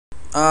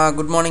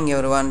Good morning,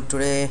 everyone.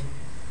 Today,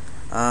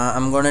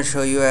 I'm going to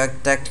show you a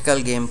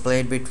tactical game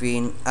played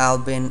between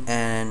Albin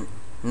and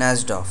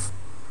Nasdorf.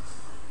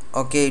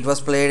 Okay, it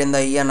was played in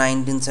the year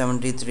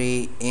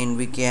 1973 in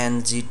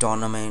Weekend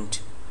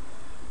tournament.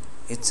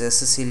 It's a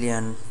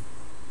Sicilian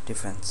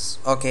defense.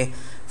 Okay,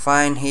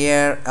 fine.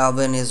 Here,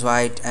 Albin is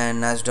white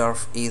and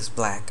Nasdorf is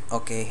black.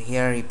 Okay,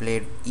 here he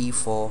played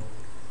e4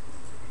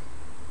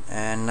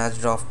 and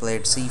Nasdorf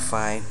played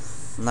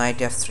c5, knight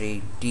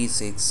f3,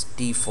 d6,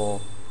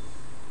 d4,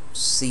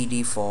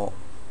 cd4,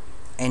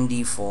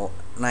 nd4,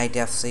 knight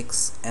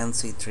f6,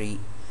 nc3,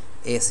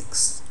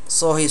 a6.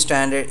 So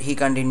he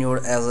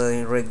continued as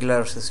a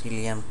regular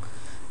Sicilian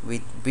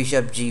with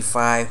bishop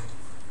g5,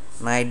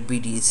 knight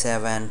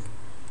bd7.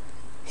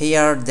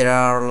 Here there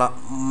are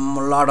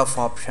lot of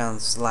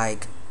options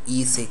like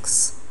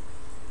e6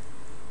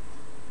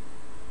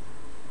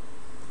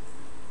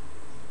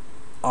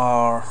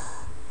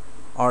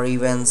 or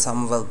even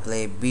some will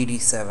play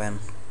bd7.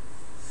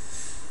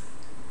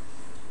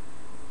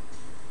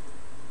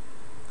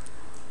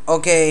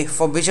 Okay,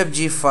 for bishop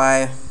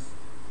g5,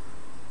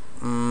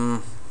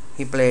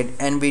 he played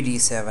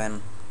nbd7,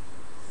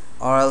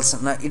 or else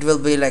it will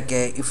be like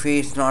if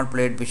he's not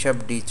played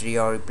bishop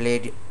d3 or he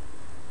played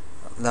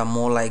the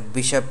more like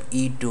bishop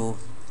e2,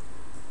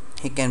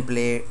 he can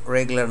play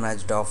regular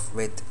Najdorf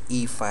with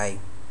e5,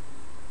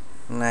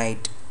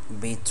 knight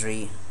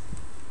b3,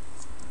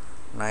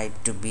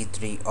 knight to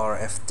b3 or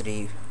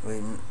f3.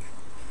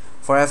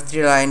 For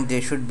f3 line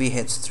there should be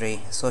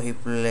h3, so he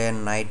play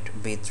knight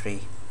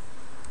b3.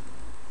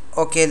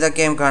 Okay, the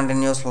game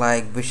continues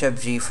like bishop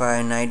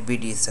g5, knight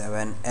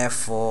bd7,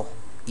 f4,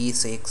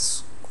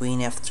 e6, queen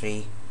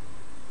f3,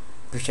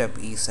 bishop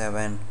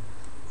e7.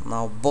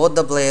 Now both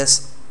the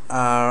players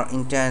are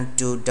intent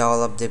to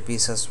develop their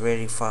pieces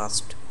very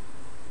fast.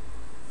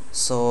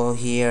 So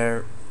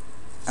here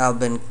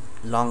Albin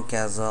long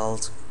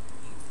castles,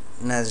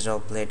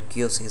 Nasdorf played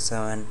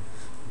qc7,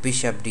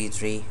 bishop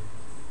d3,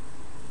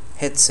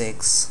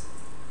 h6.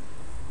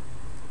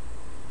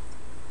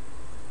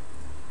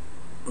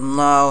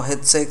 Now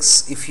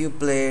h6, if you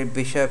play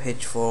bishop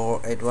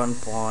h4 at one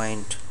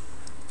point,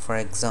 for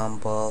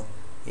example,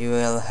 you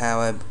will have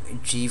a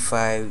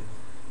g5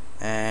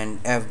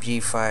 and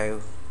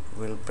fg5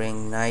 will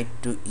bring knight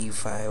to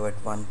e5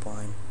 at one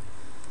point.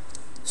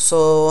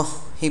 So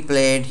he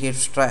tried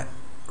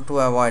to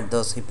avoid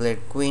those, he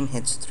played queen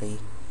h3.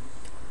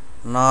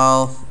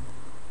 Now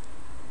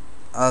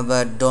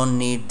Albert don't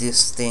need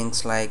these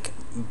things like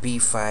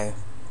b5,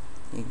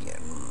 you get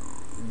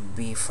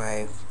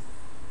b5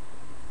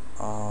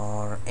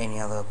 or any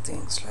other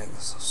things like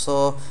this.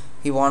 So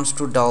he wants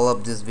to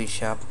develop this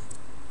bishop,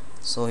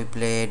 so he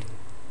played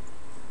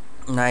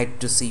knight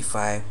to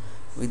c5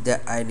 with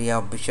the idea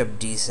of bishop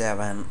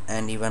d7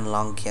 and even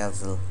long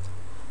castle.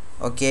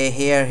 Okay,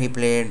 here he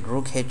played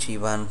rook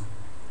h1,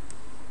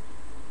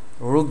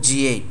 rook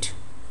g8.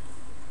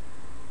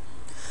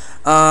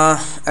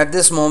 At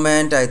this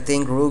moment I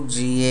think rook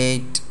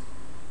g8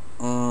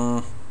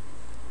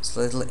 it's a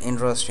little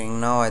interesting.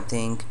 Now I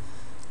think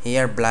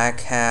here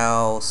black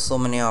have so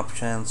many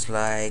options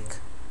like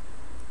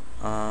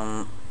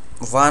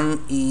one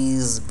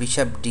is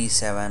bishop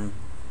d7.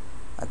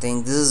 I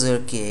think this is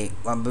okay.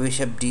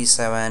 Bishop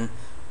d7,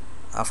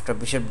 after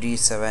bishop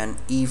d7,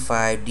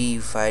 e5,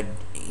 d5,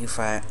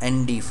 e5,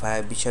 and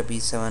d5, bishop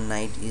e7,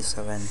 knight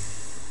e7.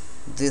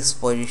 This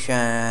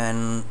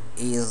position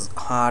is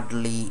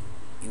hardly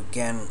you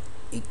can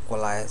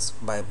equalize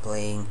by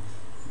playing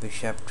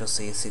bishop to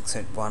c6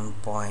 at one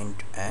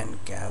point and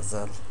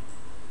castle,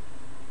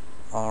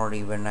 or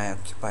even I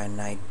occupy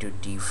knight to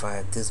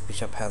d5. This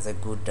bishop has a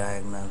good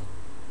diagonal.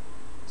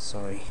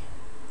 Sorry,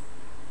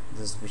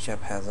 this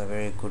bishop has a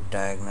very good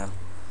diagonal.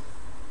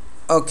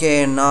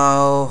 Okay,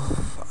 now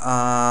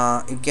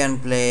you can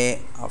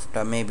play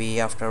after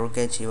rook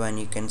h1,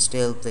 you can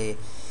still play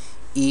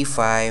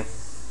e5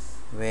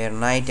 where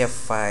knight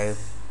f5.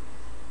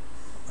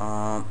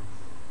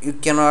 You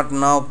cannot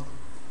now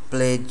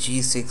play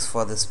g6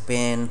 for the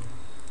spin,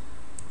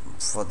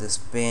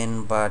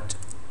 but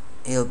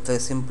he'll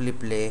simply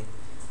play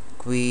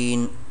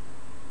queen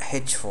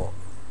h4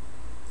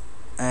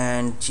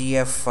 and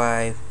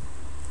gf5.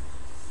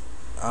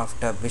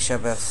 After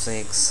bishop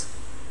f6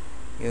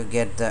 you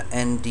get the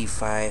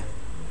nd5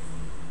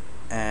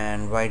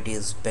 and white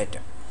is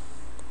better.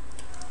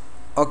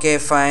 Okay,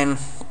 fine.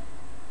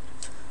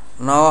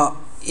 Now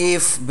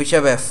if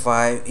bishop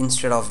f5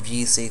 instead of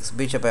g6,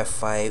 bishop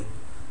f5,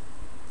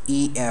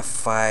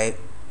 ef5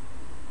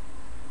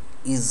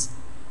 is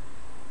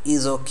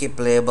okay,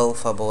 playable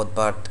for both,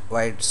 but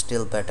white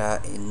still better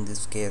in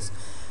this case.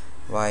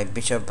 Why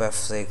bishop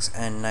f6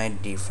 and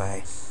knight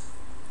d5.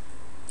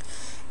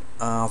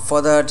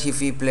 For that, if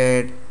he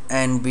played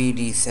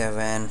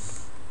nbd7,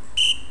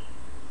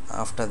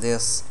 after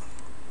this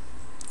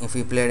if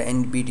he played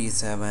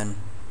nbd7,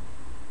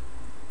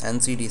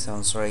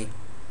 ncd7, sorry,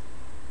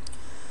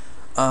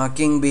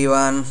 king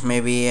b1,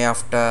 maybe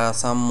after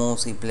some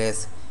moves he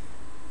plays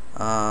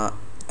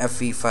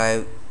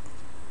fe5,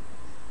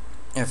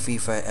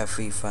 fe5,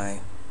 fe5,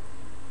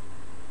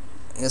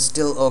 is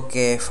still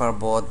okay for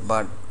both,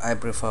 but I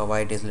prefer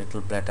white is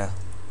little better.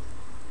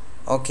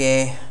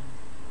 Okay,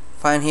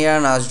 fine. Here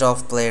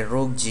Najdov played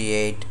rook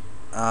g8,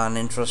 an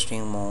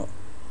interesting move.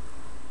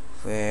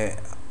 Where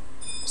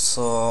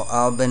so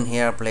Albin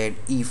here played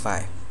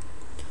e5.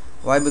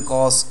 Why?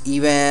 Because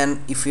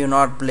even if you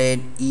not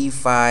played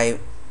e5,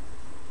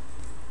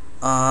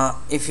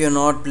 if you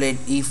not played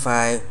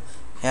e5, you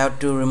have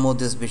to remove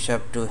this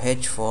bishop to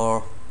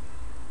h4,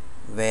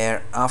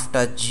 where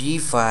after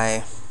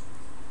g5,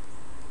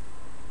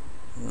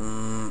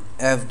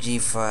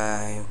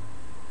 fg5,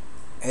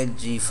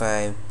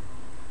 hg5,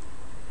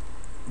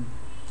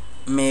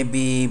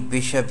 maybe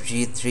bishop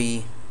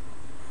g3,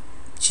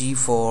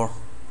 g4,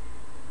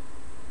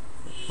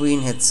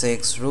 queen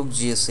h6, rook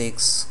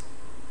g6.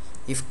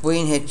 If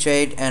queen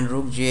h8 and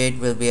rook g8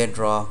 will be a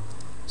draw.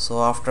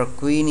 So after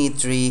queen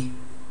e3,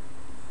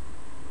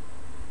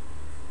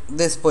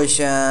 this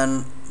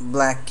position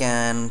black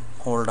can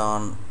hold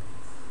on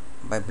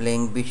by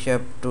playing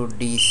bishop to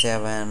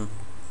d7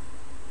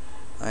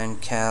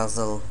 and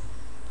castle.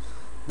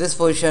 This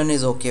position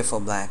is okay for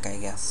black, I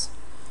guess.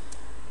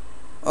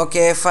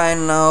 Okay,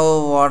 fine.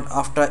 Now what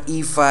after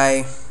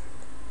e5?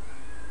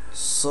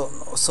 So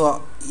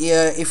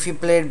yeah, if you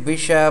played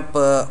bishop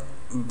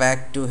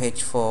back to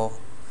h4,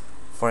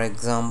 for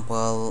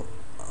example,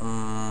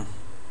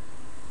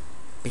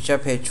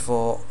 bishop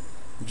h4,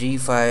 g5,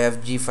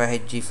 fg5,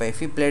 hg5.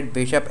 If you played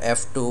bishop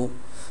f2,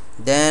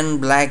 then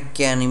black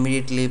can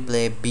immediately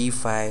play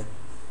b5,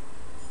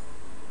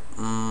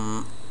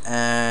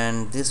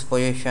 and this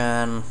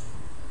position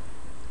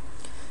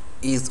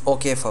is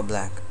okay for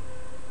black.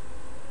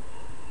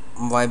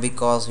 Why?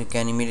 Because you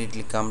can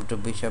immediately come to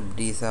bishop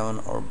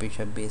d7 or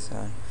bishop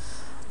b7.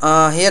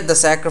 Here the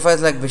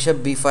sacrifice like bishop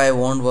b5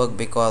 won't work,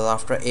 because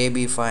after a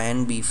b5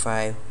 and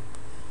b5,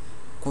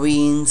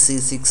 queen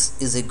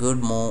c6 is a good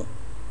move,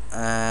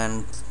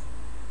 and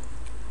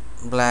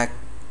black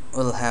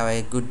will have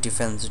a good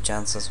defensive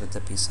chances with the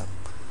piece up.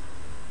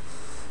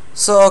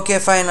 So okay,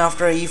 fine.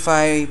 After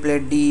e5, he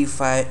played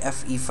d5,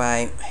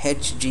 fe5,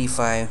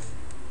 hg5,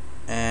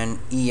 and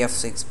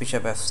ef6,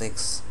 bishop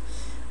f6.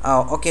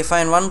 Okay,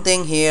 fine. One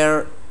thing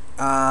here,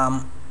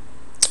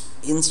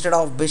 instead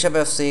of bishop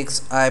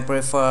f6, I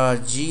prefer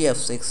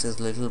gf6 is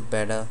little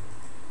better.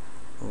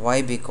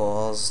 Why?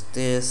 Because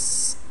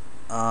this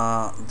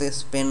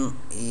pin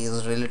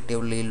is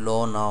relatively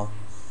low now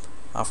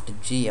after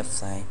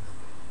gf5,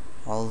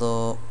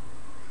 although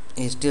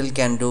he still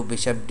can do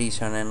bishop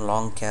d7 and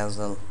long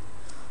castle.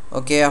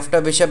 Okay,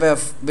 after bishop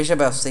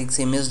f6,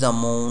 he missed the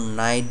move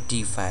knight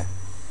d5.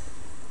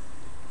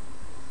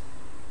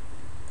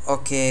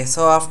 Okay,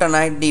 so after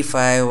knight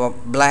d5,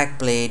 black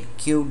played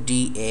q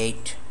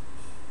d8.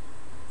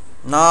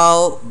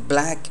 Now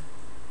black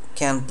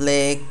can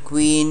play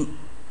queen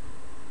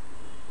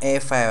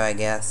a5, I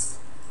guess,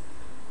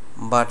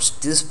 but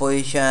this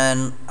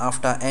position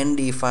after n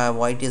d5,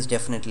 white is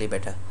definitely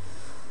better.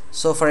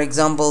 So for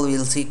example,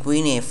 we'll see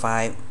queen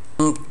a5,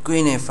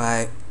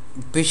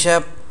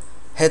 bishop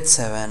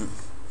h7,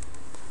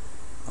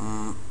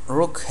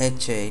 rook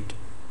h8,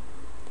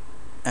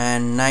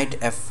 and knight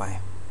f5.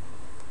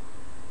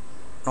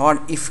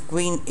 Or if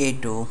queen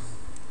a2,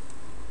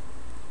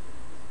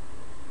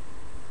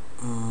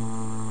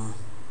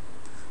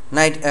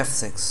 knight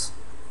f6,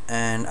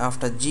 and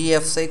after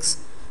gf6,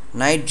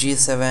 knight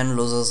g7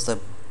 loses the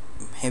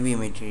heavy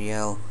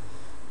material,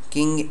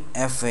 king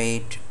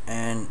f8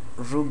 and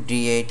rook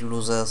d8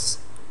 loses,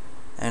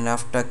 and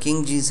after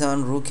king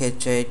g7, rook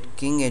h8,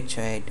 king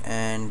h8,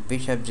 and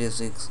bishop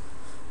g6,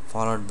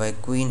 followed by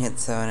queen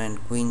h7 and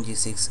queen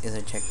g6 is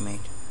a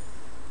checkmate.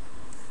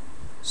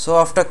 So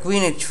after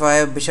queen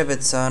h5, bishop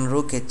h7,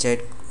 rook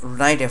h8,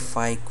 knight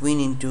f5, queen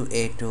into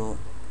a2.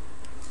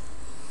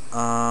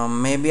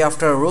 Maybe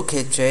after rook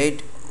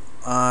h8,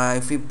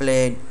 if we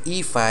played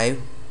e5,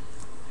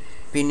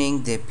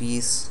 pinning the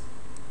piece,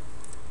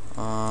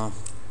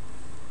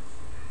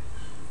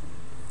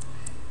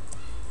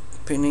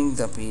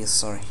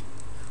 sorry.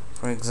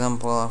 For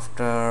example,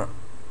 after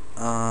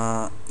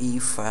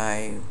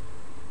e5,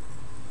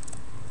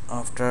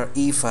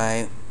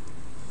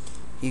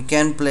 you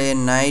can play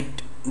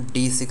knight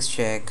d6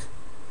 check,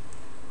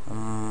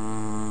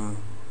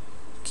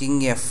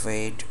 king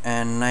f8,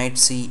 and knight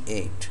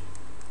c8.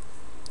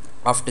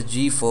 After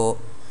g4,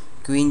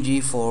 queen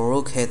g4,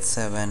 rook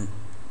h7,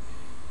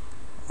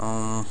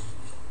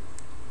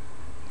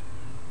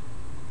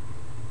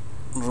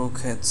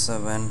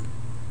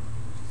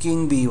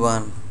 king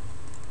b1,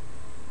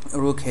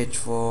 rook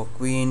h4,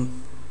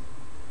 queen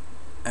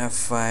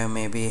f5,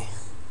 maybe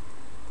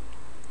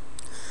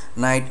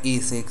knight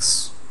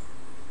e6,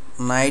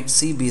 knight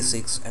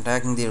cb6,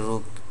 attacking the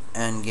rook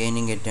and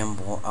gaining a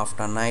tempo.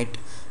 After knight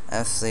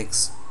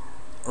f6,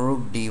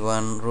 rook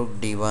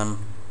d1,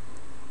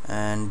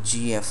 and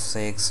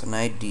gf6,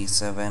 knight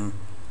d7.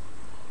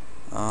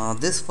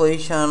 This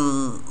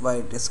position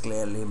white is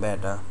clearly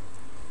better,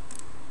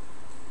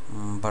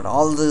 but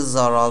all these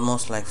are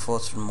almost like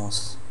forced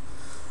moves.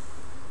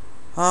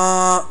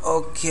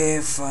 Okay,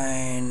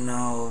 fine.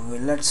 Now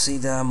let's see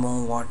the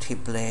move what he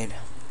played.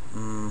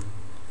 mm,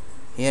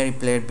 here he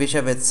played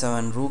bishop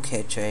h7, rook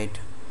h8,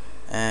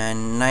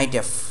 and knight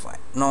f5.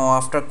 No,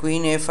 after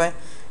queen a5,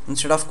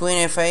 instead of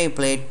queen a5 he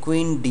played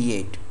queen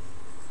d8.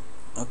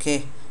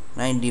 Okay,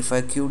 knight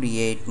d5, q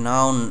d8.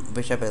 Now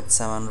bishop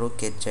h7, rook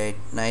h8,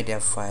 knight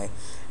f5,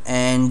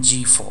 and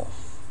g4.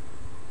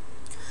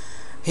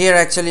 Here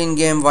actually in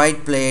game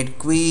white played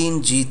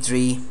queen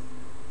g3,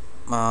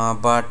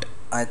 but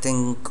I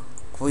think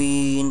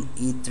queen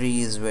e3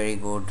 is very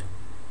good.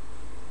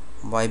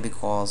 Why?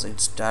 Because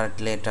it's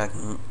directly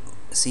attacking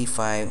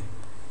c5,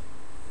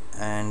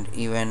 and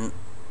even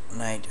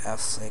knight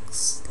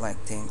f6 like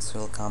things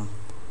will come.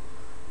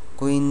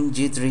 Queen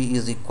g3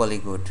 is equally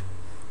good.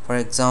 For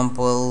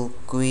example,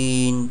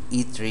 queen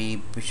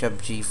e3,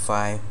 bishop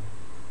g5,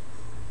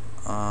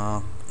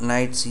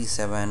 knight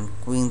c7,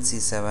 queen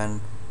c7,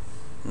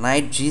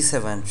 knight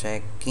g7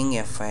 check, king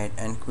f8,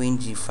 and queen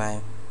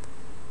g5.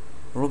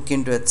 Rook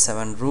into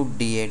h7, rook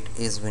d8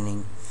 is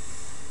winning.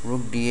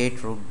 Rook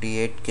d8, rook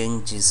d8,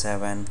 king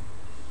g7,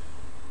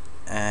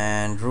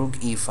 and rook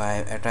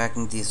e5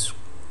 attacking this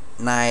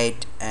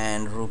knight,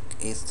 and rook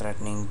is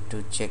threatening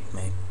to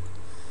checkmate.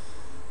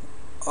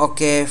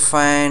 Okay,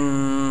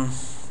 fine.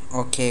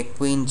 Okay,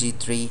 queen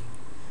g3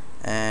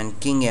 and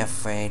king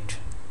f8.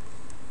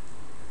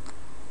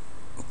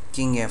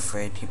 King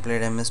f8, he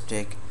played a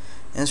mistake.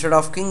 Instead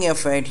of king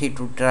f8 he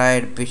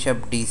tried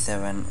bishop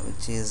d7,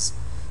 which is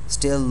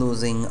still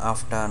losing.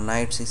 After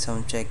knight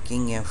c7 check,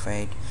 king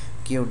f8,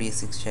 q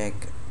d6 check,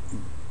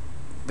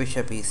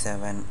 bishop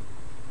e7,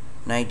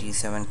 knight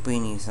e7,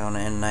 queen e7,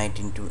 and knight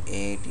into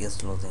 8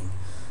 is losing.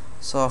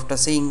 So after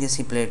seeing this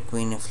he played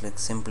queen f6,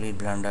 simply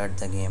blundered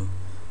the game.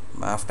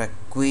 After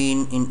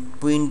queen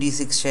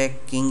d6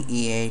 check, king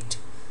e8,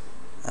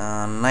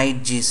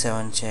 knight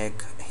g7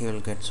 check, he will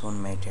get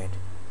soon mated.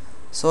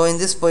 So in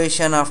this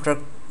position, after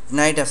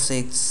knight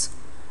f6,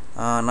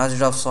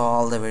 Nazarov saw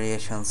all the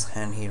variations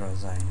and he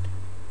resigned.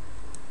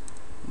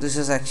 This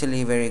is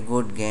actually a very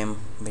good game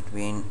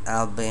between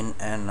Albin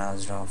and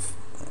Nazarov.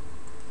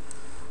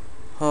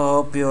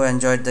 Hope you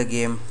enjoyed the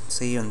game.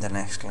 See you in the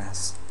next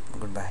class.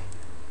 Goodbye.